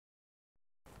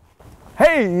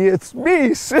Hey, it's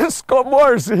me, Ciscoe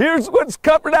Meeghan. Here's what's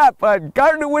coming up on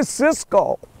Gardening with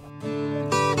Ciscoe.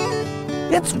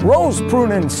 It's rose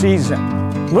pruning season.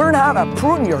 Learn how to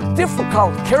prune your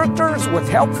difficult characters with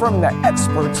help from the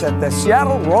experts at the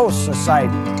Seattle Rose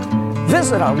Society.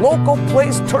 Visit a local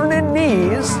place turning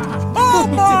knees. Oh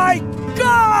my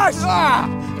gosh!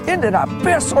 Into the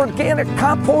best organic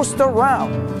compost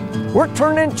around. We're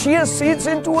turning chia seeds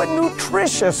into a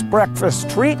nutritious breakfast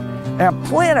treat and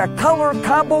plant a color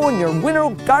combo in your winter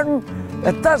garden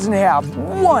that doesn't have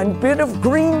one bit of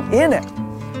green in it.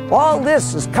 All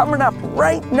this is coming up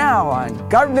right now on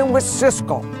Gardening with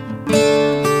Ciscoe.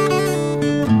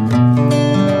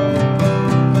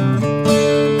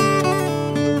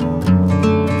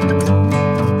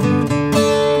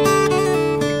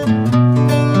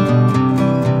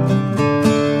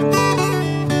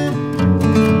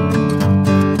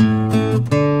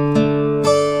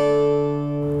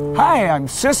 I'm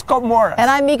Ciscoe Meeghan.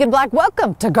 And I'm Meeghan Black.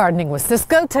 Welcome to Gardening with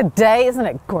Ciscoe. Today, isn't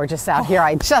it gorgeous out here?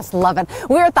 I just love it.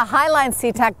 We're at the Highline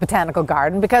SeaTac Botanical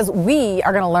Garden because we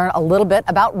are going to learn a little bit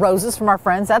about roses from our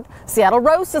friends at Seattle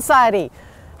Rose Society.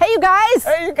 Hey, you guys.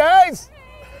 Hey, you guys.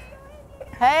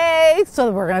 Hey,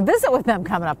 so we're going to visit with them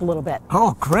coming up a little bit.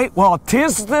 Oh, great. Well,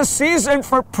 'tis the season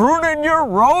for pruning your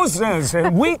roses.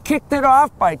 And we kicked it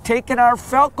off by taking our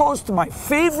Falcos to my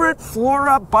favorite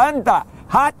Floribunda,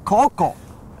 hot cocoa.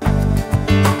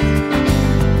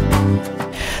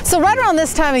 So right around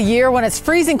this time of year when it's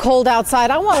freezing cold outside,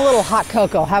 I want a little hot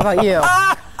cocoa. How about you?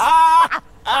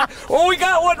 Well, we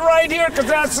got one right here because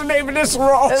that's the name of this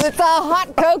rose. It's a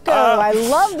hot cocoa. I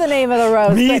love the name of the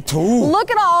rose. Me too. Look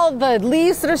at all the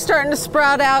leaves that are starting to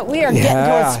sprout out. We are getting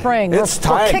towards spring. It's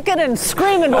time. We're kicking and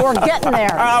screaming, but we're getting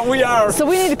there. We are. So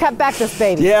we need to cut back this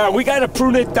baby. Yeah, we got to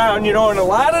prune it down, you know, and a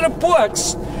lot of the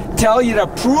books tell you to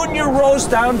prune your rose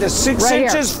down to 6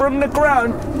 inches from the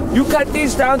ground. You cut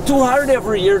these down too hard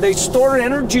every year, they store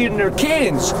energy in their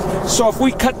canes. So if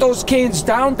we cut those canes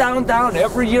down, down, down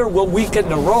every year, we'll weaken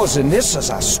the rose. And this is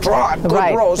a strong,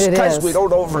 good rose because we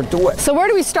don't overdo it. So where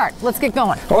do we start? Let's get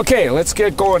going. Okay, let's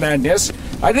get going on this.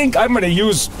 I think I'm going to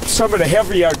use some of the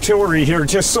heavy artillery here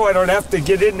just so I don't have to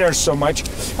get in there so much.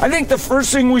 I think the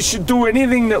first thing we should do,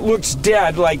 anything that looks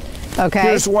dead, like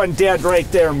here's one dead right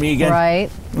there, Meeghan. Right.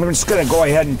 I'm just going to go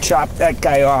ahead and chop that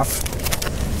guy off.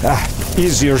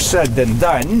 Easier said than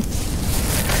done.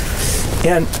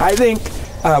 And I think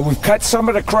we've cut some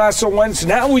of the crosser ones.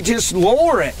 Now we just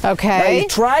lower it. Okay. Now you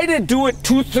try to do it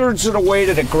 2/3 of the way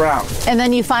to the ground. And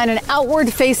then you find an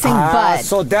outward-facing bud.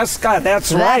 So that's right.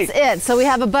 That's it. So we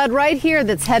have a bud right here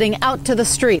that's heading out to the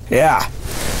street. Yeah.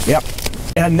 Yep.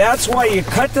 And that's why you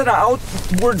cut to the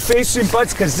outward-facing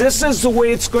buds, because this is the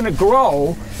way it's going to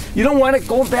grow. You don't want it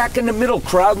going back in the middle,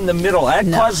 crowd in the middle. That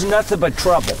causes nothing but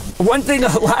trouble. One thing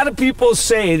a lot of people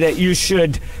say that you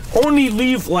should only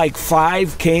leave like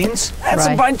 5 canes. That's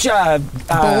a bunch of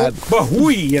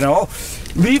bahooey, you know.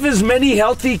 Leave as many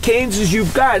healthy canes as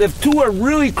you've got. If 2 are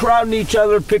really crowding each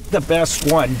other, pick the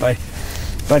best one. But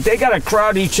they got to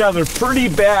crowd each other pretty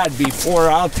bad before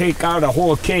I'll take out a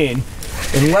whole cane,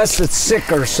 unless it's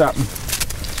sick or something.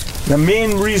 The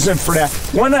main reason for that.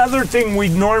 One other thing we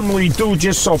normally do,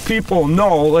 just so people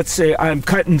know, let's say I'm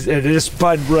cutting this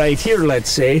bud right here,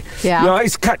 let's say. Yeah. You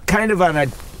always cut kind of on a,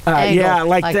 angle,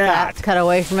 like that. Cut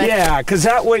away from it. Yeah, because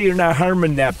that way you're not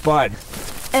harming that bud.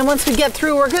 And once we get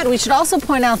through, we're good. We should also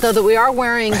point out, though, that we are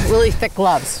wearing really thick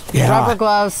gloves. Yeah. Rubber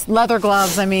gloves, leather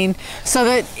gloves, I mean, so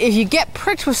that if you get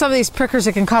pricked with some of these prickers,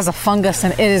 it can cause a fungus,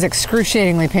 and it is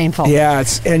excruciatingly painful. Yeah,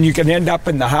 and you can end up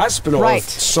in the hospital. Right.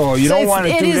 So you don't want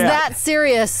to do that. It is that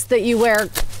serious that you wear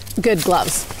good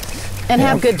gloves and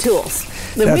have good tools.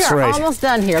 That's we are almost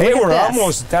done here. Hey, Look at we're this.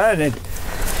 almost done.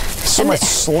 So much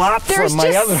slop from my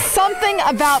other. There's just something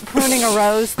about pruning a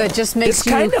rose that just makes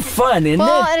you. It's kind of fun, isn't it?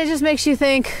 Well, and it just makes you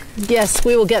think, yes,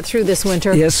 we will get through this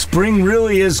winter. Yes, spring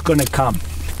really is going to come.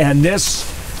 And this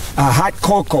hot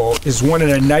cocoa is one of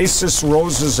the nicest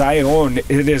roses I own.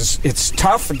 It's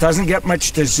tough. It doesn't get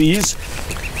much disease.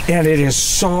 And it is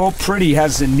so pretty. It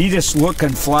has the neatest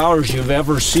looking flowers you've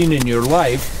ever seen in your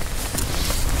life.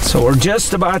 So we're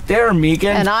just about there,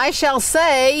 Meeghan. And I shall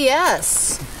say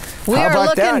yes. We How are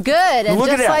about looking that? good, and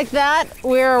Look just like that,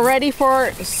 we're ready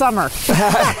for summer.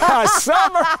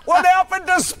 Summer? What happened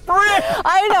to spring?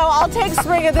 I know, I'll take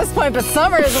spring at this point, but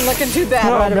summer isn't looking too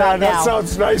bad right about now. That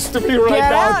sounds nice to me right Get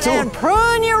now, out too. and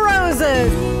prune your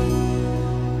roses.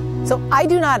 So I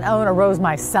do not own a rose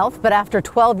myself, but after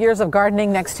 12 years of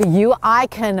gardening next to you, I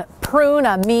can prune,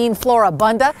 a mean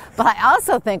floribunda, but I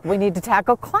also think we need to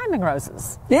tackle climbing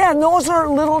roses. Yeah, and those are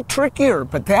a little trickier,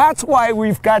 but that's why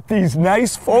we've got these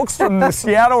nice folks from the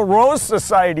Seattle Rose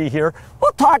Society here.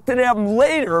 We'll talk to them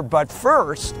later, but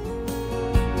first,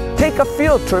 take a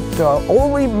field trip to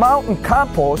Ole Mountain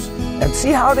Compost and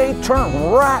see how they turn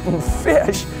rotten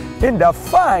fish into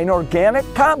fine organic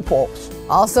compost.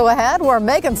 Also ahead, we're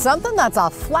making something that's a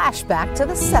flashback to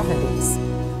the 70s.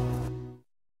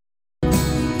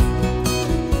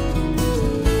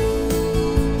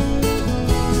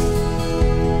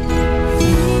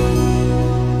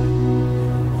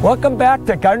 Welcome back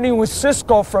to Gardening with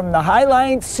Ciscoe from the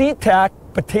Highline SeaTac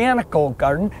Botanical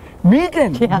Garden.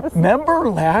 Meeghan, yes.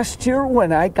 Remember last year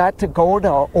when I got to go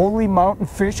to Ole Mountain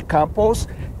Fish Compost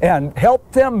and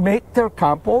help them make their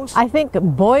compost? I think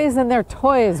boys and their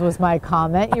toys was my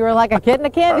comment. You were like a kid in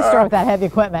a candy store with that heavy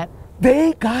equipment.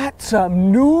 They got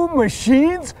some new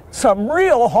machines, some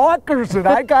real honkers, and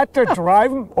I got to drive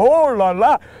them. Oh la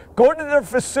la. Go to their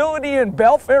facility in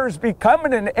Belfair is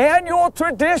becoming an annual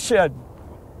tradition.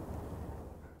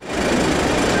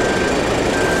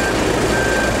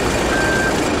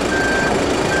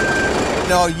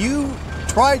 Now, you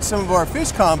tried some of our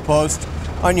fish compost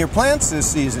on your plants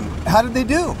this season. How did they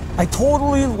do? I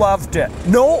totally loved it.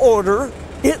 No odor.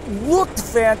 It looked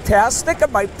fantastic,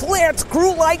 and my plants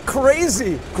grew like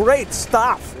crazy. Great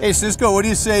stuff. Hey, Ciscoe, what do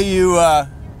you say you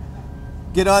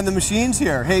get on the machines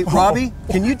here? Hey, Robbie,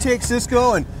 can you take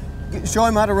Ciscoe and show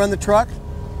him how to run the truck?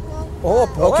 Oh,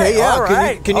 boy. Okay, yeah. All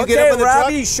right. Can you get up on the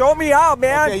Robbie, truck? show me how,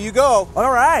 man. Okay, you go.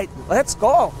 All right, let's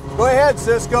go. Go ahead,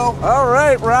 Ciscoe. All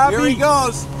right, Robbie. Here he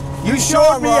goes. You show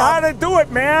showed him, me Rob. how to do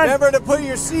it, man. Remember to put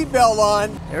your seatbelt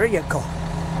on. There you go.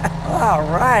 All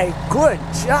right, good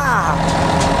job.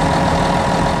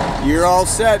 You're all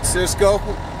set, Ciscoe.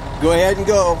 Go ahead and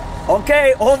go.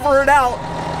 Okay, over and out.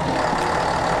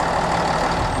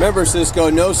 Remember, Ciscoe,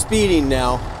 no speeding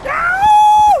now.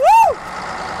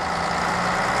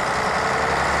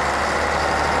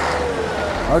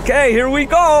 Okay, here we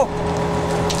go.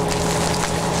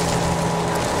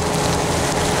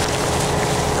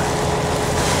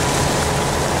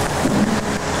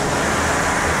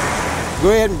 Go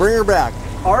ahead and bring her back.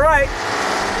 All right.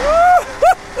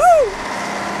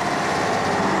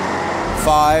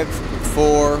 5,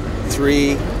 4,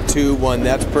 3, 2, 1.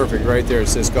 That's perfect right there,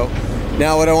 Ciscoe.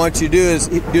 Now what I want you to do is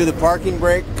do the parking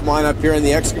brake. Come on up here in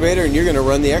the excavator, and you're going to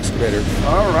run the excavator.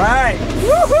 All right.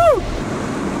 Woohoo!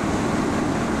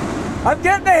 I'm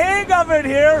getting the hang of it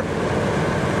here.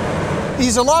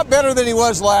 He's a lot better than he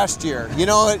was last year. You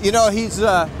know, he's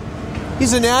a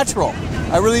natural.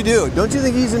 I really do. Don't you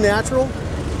think he's a natural?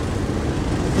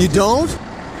 You don't?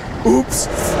 Oops.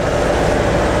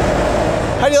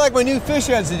 How do you like my new fish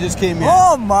heads that just came in?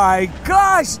 Oh my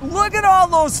gosh! Look at all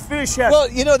those fish heads. Well,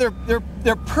 you know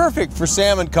they're perfect for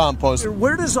salmon compost.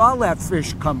 Where does all that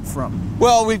fish come from?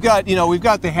 Well, we've got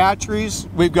the hatcheries,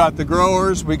 we've got the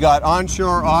growers, we got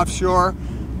onshore, offshore.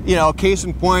 You know, case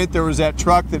in point, there was that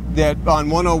truck that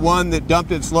on 101 that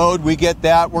dumped its load. We get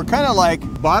that. We're kind of like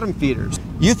bottom feeders.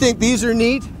 You think these are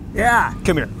neat? Yeah.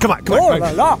 Come here. Come on. Oh la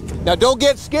la. Now don't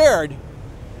get scared.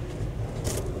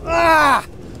 Ah!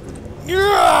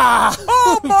 Yeah!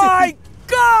 Oh my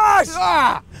gosh!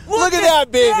 Ah! Look at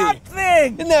that baby! That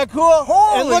thing! Isn't that cool?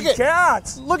 Holy and look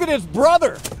cats! Look at his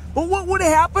brother. But what would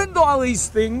have happened to all these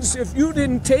things if you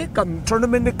didn't take them, turn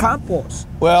them into compost?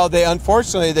 Well,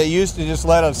 unfortunately they used to just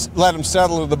let them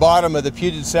settle to the bottom of the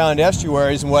Puget Sound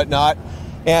estuaries and whatnot,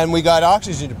 and we got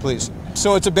oxygen depletion.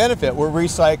 So it's a benefit. We're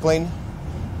recycling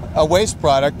a waste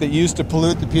product that used to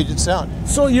pollute the Puget Sound.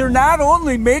 So you're not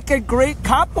only making great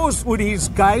compost with these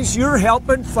guys, you're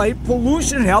helping fight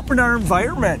pollution, helping our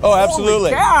environment. Oh,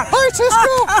 absolutely. Hi,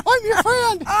 Ciscoe! I'm your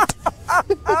friend.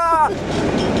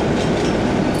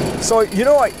 So, you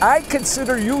know, I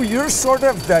consider you're sort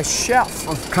of the chef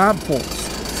of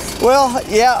compost. Well,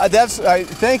 yeah,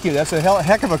 thank you. That's a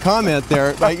heck of a comment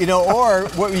there. You know, or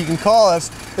what you can call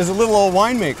us is a little old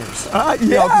winemakers.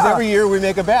 Yeah. Because every year we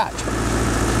make a batch.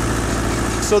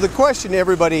 So the question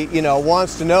everybody,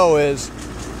 wants to know is,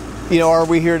 are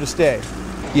we here to stay?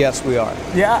 Yes, we are.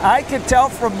 Yeah, I can tell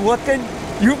from looking,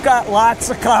 you've got lots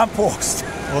of compost.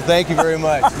 Well, thank you very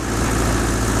much.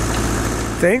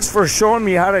 Thanks for showing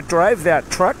me how to drive that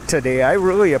truck today. I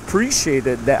really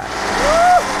appreciated that.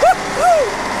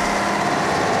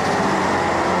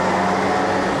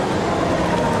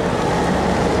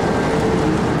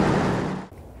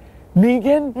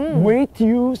 Meeghan, wait till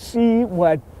you see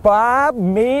what Bob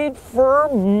made for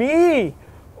me.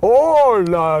 Oh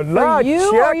la la! For you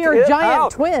check or your it giant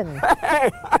out. twin?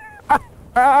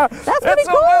 That's pretty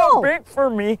a little Oh. big for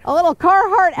me. A little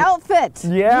Carhartt outfit.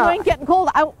 Yeah. You ain't getting cold.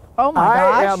 Oh my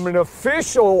gosh. I am an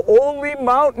official Ole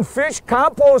Mountain Fish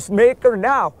compost maker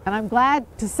now. And I'm glad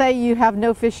to say you have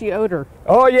no fishy odor.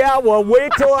 Oh yeah, well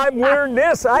wait till I'm wearing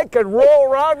this. I can roll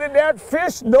around in that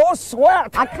fish, no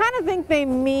sweat. I kind of think they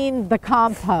mean the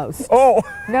compost. Oh.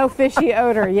 No fishy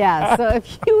odor, yeah. So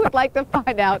if you would like to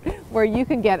find out where you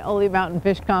can get Ole Mountain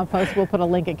Fish compost, we'll put a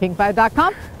link at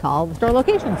king5.com to all the store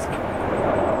locations.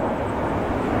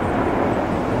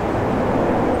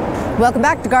 Welcome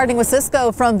back to Gardening with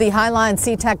Ciscoe from the Highline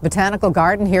SeaTac Botanical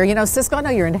Garden here. You know, Ciscoe, I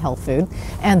know you're into health food,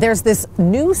 and there's this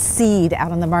new seed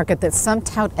out on the market that some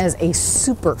tout as a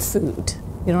superfood.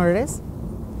 You know what it is?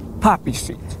 Poppy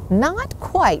seeds. Not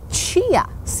quite. Chia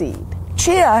seed.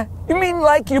 Chia? You mean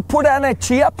like you put on a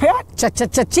chia pet?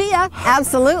 Chia,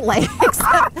 absolutely.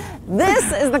 Except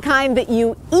this is the kind that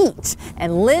you eat.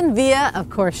 And Lynn Villa,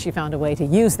 of course, she found a way to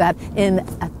use that in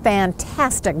a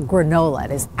fantastic granola.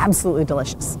 It is absolutely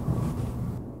delicious.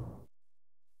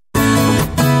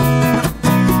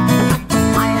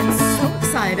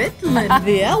 Lynn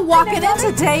Villa, walking in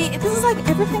today. This is like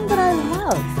everything that I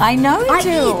love. I know you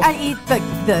do. I eat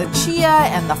the chia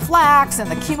and the flax and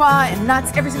the quinoa and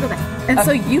nuts every single day. And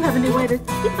so you have a new way to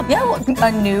eat them. Yeah, well,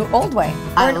 a new old way.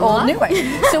 Or an old new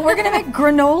way. So we're gonna make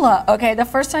granola. Okay, the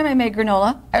first time I made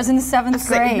granola, I was in the 7th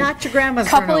grade. Not your grandma's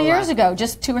couple granola. of years ago,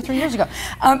 just 2 or 3 years ago.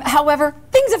 However,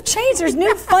 things have changed. There's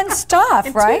new fun stuff,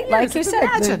 In 2 right? years, Like you just said,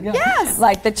 imagine. Yes.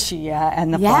 like the chia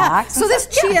and the flax. So this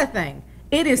chia thing,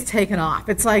 it is taken off.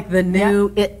 It's like the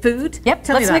new it food. Yep.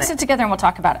 Tell me Let's about mix it together and we'll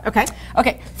talk about it. Okay.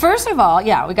 Okay. First of all,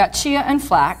 yeah, we got chia and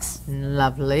flax.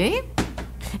 Lovely.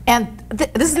 And this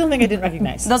is the only thing I didn't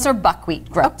recognize. Those are buckwheat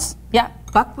groats. Yeah.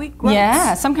 Buckwheat groats?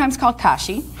 Yeah, sometimes called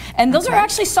kashi. And those are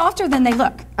actually softer than they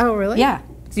look. Oh, really? Yeah.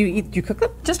 Do you cook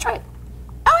them? Just try it.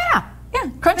 Oh, yeah. Yeah,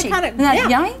 crunchy. Kinda, Isn't that yeah.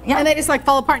 yummy? Yeah. And they just like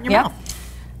fall apart in your Yeah. mouth.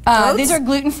 These are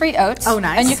gluten-free oats. Oh,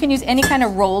 nice. And you can use any kind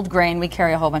of rolled grain. We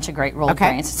carry a whole bunch of great rolled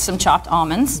grains. Some chopped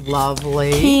almonds.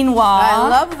 Lovely. Quinoa. I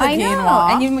love the I know.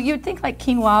 quinoa. And you'd think like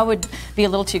quinoa would be a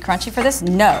little too crunchy for this.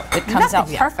 No, it comes out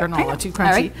perfect. Granola, too crunchy.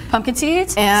 All right. Pumpkin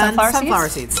seeds And sunflower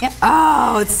seeds. Yep.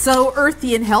 Oh, it's so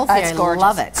earthy and healthy. It's gorgeous. I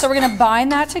love it. So we're going to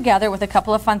bind that together with a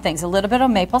couple of fun things. A little bit of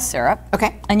maple syrup.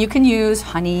 Okay. And you can use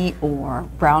honey or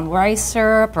brown rice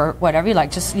syrup or whatever you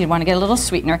like. Just you want to get a little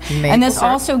sweetener. And this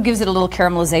also gives it a little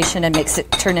caramelization and makes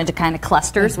it turn into kind of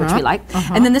clusters, which we like.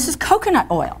 And then this is coconut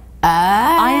oil.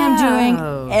 I am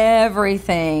doing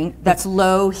everything that's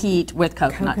low heat with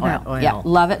coconut oil. Yeah,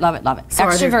 love it, love it, love it. So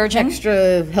extra virgin.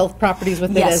 Extra health properties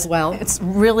with it as well. It's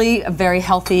really a very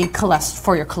healthy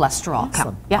for your cholesterol.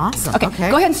 Awesome. Yeah. Awesome. Okay.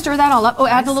 Go ahead and stir that all up. Oh,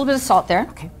 add a little bit of salt there.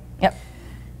 Okay. Yep.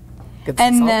 Good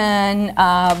And salt.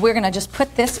 then we're going to just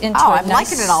put this into a I'm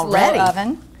nice liking it already. slow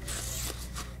oven.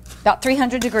 About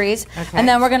 300 degrees. Okay. And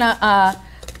then we're going to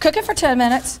cook it for 10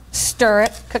 minutes, stir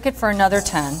it, cook it for another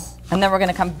 10. And then we're going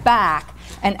to come back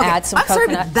and add some coconut.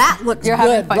 Sorry, that looks You're good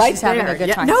having fun. right She's having there. a good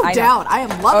Yeah, time. no I know. doubt. I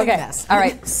am loving this. All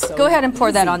right. So Go ahead and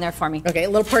pour that easy. on there for me. Okay, a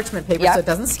little parchment paper so it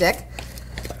doesn't stick.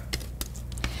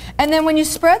 And then when you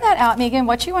spread that out, Megan,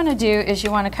 what you want to do is you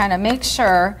want to kind of make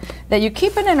sure that you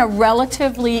keep it in a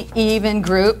relatively even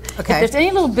group. Okay. If there's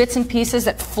any little bits and pieces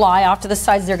that fly off to the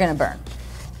sides, they're going to burn.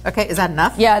 Okay, is that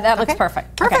enough? Yeah, that looks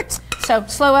perfect. Perfect. Okay. So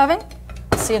slow oven.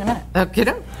 See you in a minute. Okay.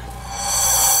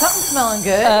 Something smelling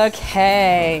good.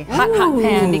 Okay. Hot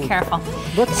pan. Be careful.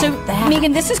 Look So, at that.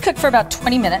 Megan, this is cooked for about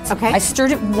 20 minutes. Okay. I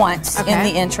stirred it once in the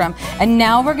interim. And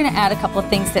now we're going to add a couple of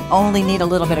things that only need a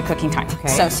little bit of cooking time. Okay.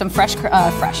 So some fresh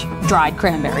dried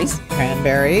cranberries.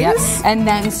 Cranberries. Yep. And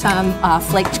then some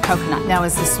flaked coconut. Now,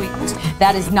 is this sweetened?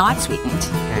 That is not sweetened.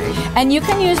 Okay. And you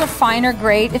can use a finer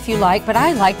grate if you like, but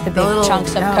I like the big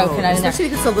chunks of coconut in there. Especially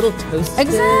if it's a little toasted.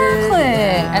 Exactly.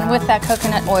 Yeah. And with that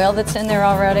coconut oil that's in there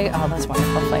already, oh, that's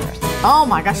wonderful flavors. Oh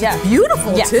my gosh, it's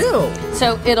beautiful too.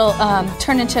 So it'll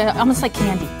turn into almost like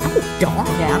candy. Oh, darn.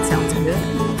 Yeah, that sounds good.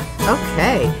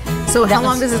 Okay. So how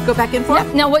long does this go back in for?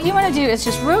 Now what you want to do is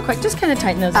just real quick, just kind of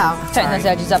tighten those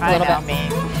edges up a little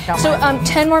bit. So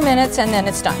 10 more minutes and then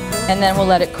it's done. And then we'll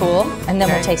let it cool and then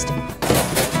we'll taste it.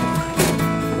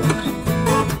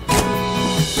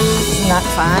 Isn't that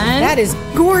fun? That is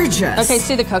gorgeous. Okay,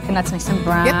 see the coconut's nice and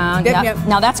brown. Yep.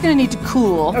 Now that's going to need to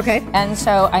cool. Okay. And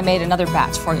so I made another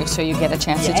batch for you so you get a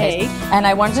chance to Yay. taste. And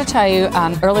I wanted to tell you,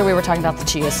 earlier we were talking about the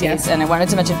chia seeds, and I wanted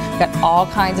to mention we've got all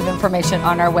kinds of information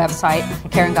on our website.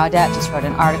 Karen Gaudette just wrote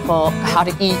an article, How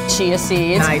to Eat Chia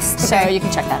Seeds. Nice. So Okay. you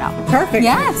can check that out. Perfect.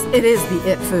 Yes. It is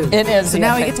the it food. It is So the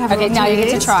now it we food. get to have a Okay, little now you get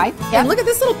to taste. try. And look at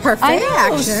this little parfait I know.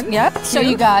 action. Yep. So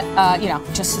Cute. you got,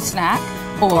 just a snack,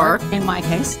 or in my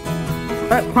case,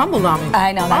 It crumbled on me.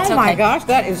 I know, that's oh okay. my gosh,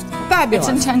 that is fabulous.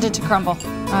 It's intended to crumble.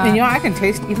 And you know, I can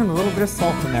taste even a little bit of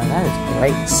salt in there. That is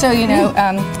great. So, you know,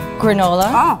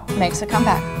 granola makes a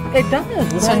comeback. It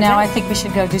does. So now I think we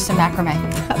should go do some macrame.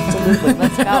 Absolutely.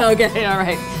 Let's go. Okay, all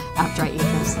right. After I eat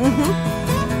this.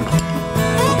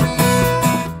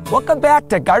 Welcome back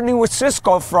to Gardening with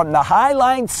Ciscoe from the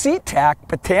Highline SeaTac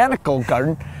Botanical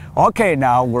Garden. Okay,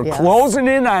 now we're closing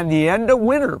in on the end of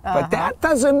winter, but that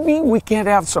doesn't mean we can't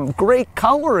have some great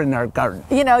color in our garden.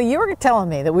 You know, you were telling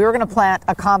me that we were going to plant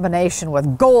a combination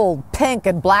with gold, pink,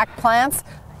 and black plants.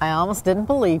 I almost didn't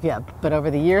believe you, but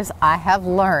over the years I have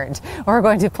learned. We're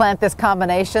going to plant this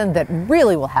combination that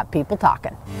really will have people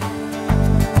talking.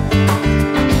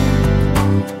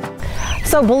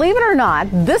 So believe it or not,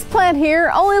 this plant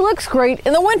here only looks great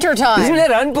in the wintertime. Isn't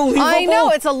it unbelievable? I know,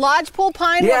 it's a lodgepole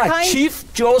pine. Yeah, what kind?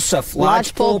 Chief Joseph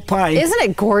lodgepole pine. Isn't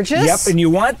it gorgeous? Yep, and you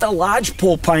want the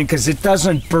lodgepole pine because it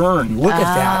doesn't burn. Look at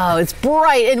that. Oh, it's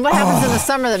bright. And what happens in the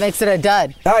summer that makes it a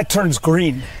dud? It turns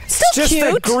green. Still it's just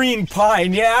cute. a green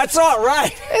pine. Yeah, it's all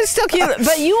right. It's still cute.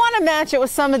 But you want to match it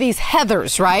with some of these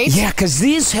heathers, right? Yeah, because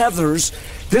these heathers,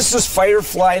 this is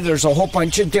firefly. There's a whole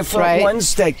bunch of different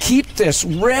ones that keep this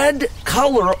red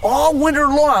color all winter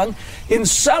long. In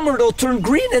summer, it'll turn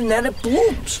green, and then it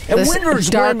blooms. And This winter's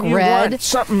dark when you red. want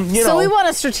something, you know. So we want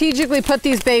to strategically put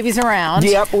these babies around.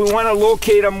 Yep, we want to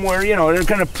locate them where, you know, they're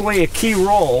going to play a key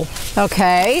role.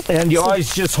 Okay. And you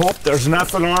always just hope there's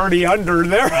nothing already under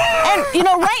there. And, you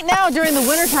know, right now during the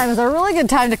wintertime is a really good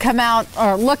time to come out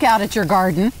or look out at your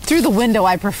garden. Through the window,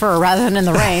 I prefer, rather than in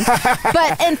the rain.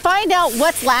 And find out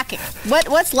what's lacking.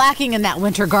 What's lacking in that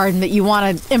winter garden that you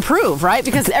want to improve, right?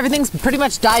 Because everything's pretty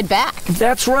much died back.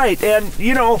 That's right. And,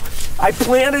 you know, I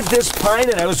planted this pine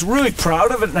and I was really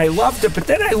proud of it and I loved it. But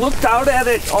then I looked out at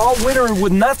it all winter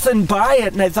with nothing by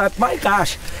it. And I thought, my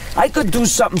gosh, I could do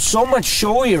something so much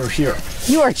showier here.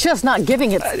 You are just not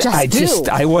giving it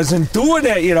I wasn't doing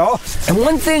it, you know. And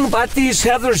one thing about these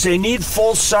heathers, they need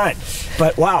full sun.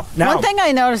 But wow. Now, one thing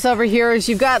I noticed over here is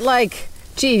you've got like,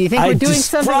 gee, do you think we're doing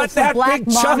something with the black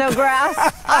mondo grass?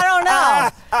 I don't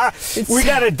know. We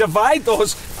got to divide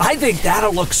those. I think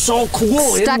that'll look so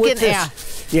cool. Stuck in there.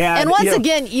 Yeah. And once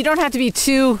again, you don't have to be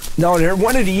too... No, they're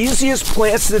one of the easiest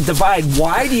plants to divide.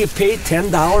 Why do you pay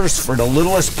 $10 for the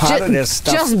littlest pot of this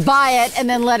stuff? Just buy it and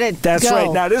then let it go. That's right.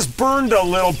 Now, this burned a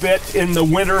little bit in the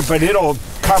winter, but it'll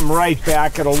come right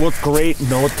back. It'll look great in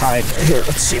no time. Here,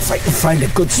 let's see if I can find a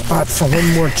good spot for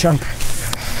one more chunk.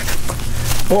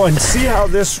 Oh, and see how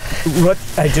this root,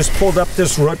 I just pulled up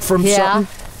this root from something?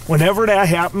 Whenever that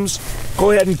happens,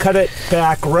 go ahead and cut it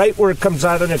back right where it comes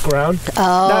out of the ground.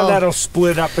 Oh. Now that'll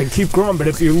split up and keep growing, but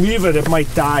if you leave it, it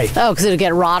might die. Oh, because it'll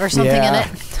get rot or something in it?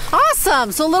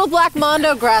 Awesome. So a little black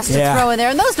mondo grass to throw in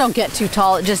there. And those don't get too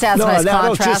tall. It just adds nice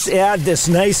contrast. That'll just add this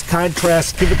nice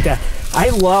contrast. Give it that. I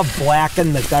love black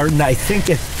in the garden. I think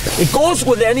it goes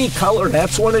with any color.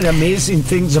 That's one of the amazing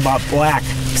things about black.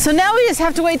 So now we just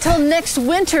have to wait till next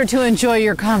winter to enjoy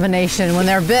your combination when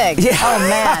they're big. Yeah. Oh,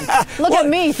 man. Look at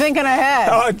me thinking ahead.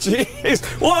 Oh,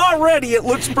 jeez. Well, already it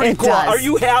looks pretty cool. Does. Are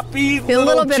you happy? A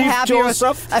little bit happier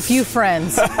Joseph? with a few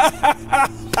friends.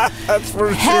 That's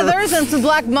for sure. Heathers and some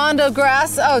black mondo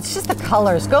grass. Oh, it's just the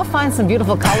colors. Go find some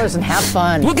beautiful colors and have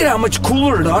fun. Look at how much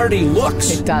cooler it already looks.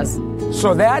 It does.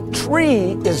 So that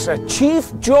tree is a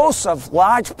Chief Joseph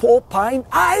lodgepole pine.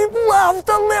 I'd love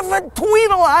to live and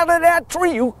tweedle out of that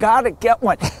tree. You gotta get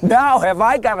one. Now have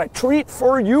I got a treat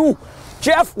for you.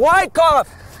 Jeff Wyckoff.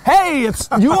 Hey,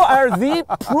 you are the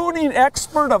pruning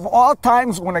expert of all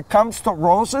times when it comes to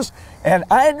roses, and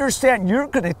I understand you're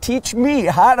gonna teach me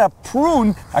how to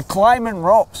prune a climbing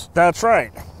rose. That's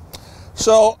right.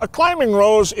 So a climbing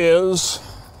rose is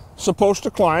supposed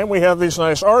to climb. We have these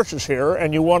nice arches here,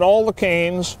 and you want all the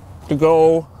canes to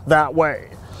go that way.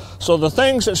 So the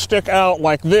things that stick out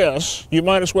like this, you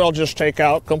might as well just take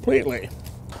out completely.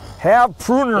 Have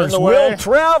pruners will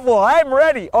travel. I'm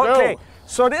ready. Okay,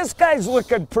 so this guy's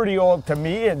looking pretty old to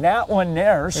me, and that one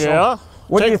there. So yeah.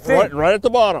 What do you think? Right at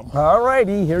the bottom. All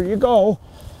righty, here you go.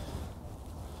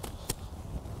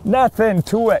 Nothing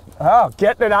to it. Oh,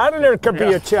 getting it out of there could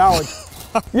be a challenge.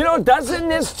 You know, doesn't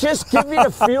this just give you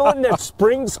the feeling that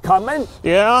spring's coming?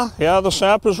 Yeah, the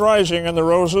sap is rising in the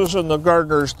roses and the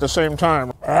gardeners at the same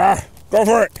time. Go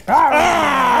for it.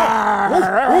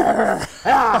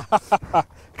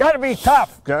 Gotta be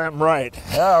tough. Damn right.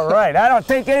 All right, I don't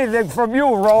take anything from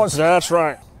you, Rose. That's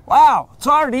right. Wow, it's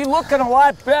already looking a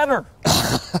lot better.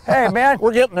 Hey, man.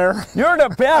 We're getting there. You're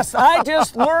the best. I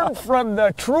just learned from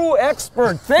the true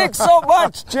expert. Thanks so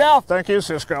much, Jeff. Thank you,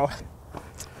 Ciscoe.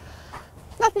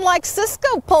 Nothing like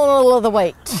Ciscoe pulling a little of the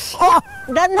weight.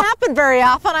 Doesn't happen very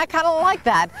often. I kind of like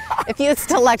that. If you'd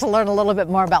still like to learn a little bit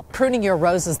more about pruning your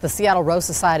roses, the Seattle Rose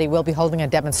Society will be holding a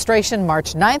demonstration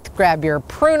March 9th. Grab your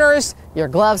pruners, your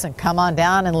gloves, and come on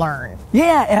down and learn.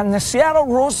 Yeah, and the Seattle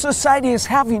Rose Society is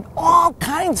having all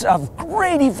kinds of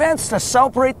great events to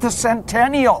celebrate the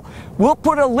centennial. We'll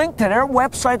put a link to their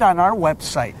website on our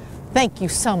website. Thank you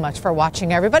so much for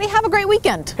watching, everybody. Have a great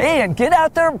weekend. Hey, and get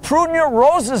out there and prune your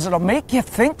roses. It'll make you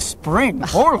think spring.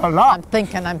 Oh la la. I'm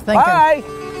thinking. Bye.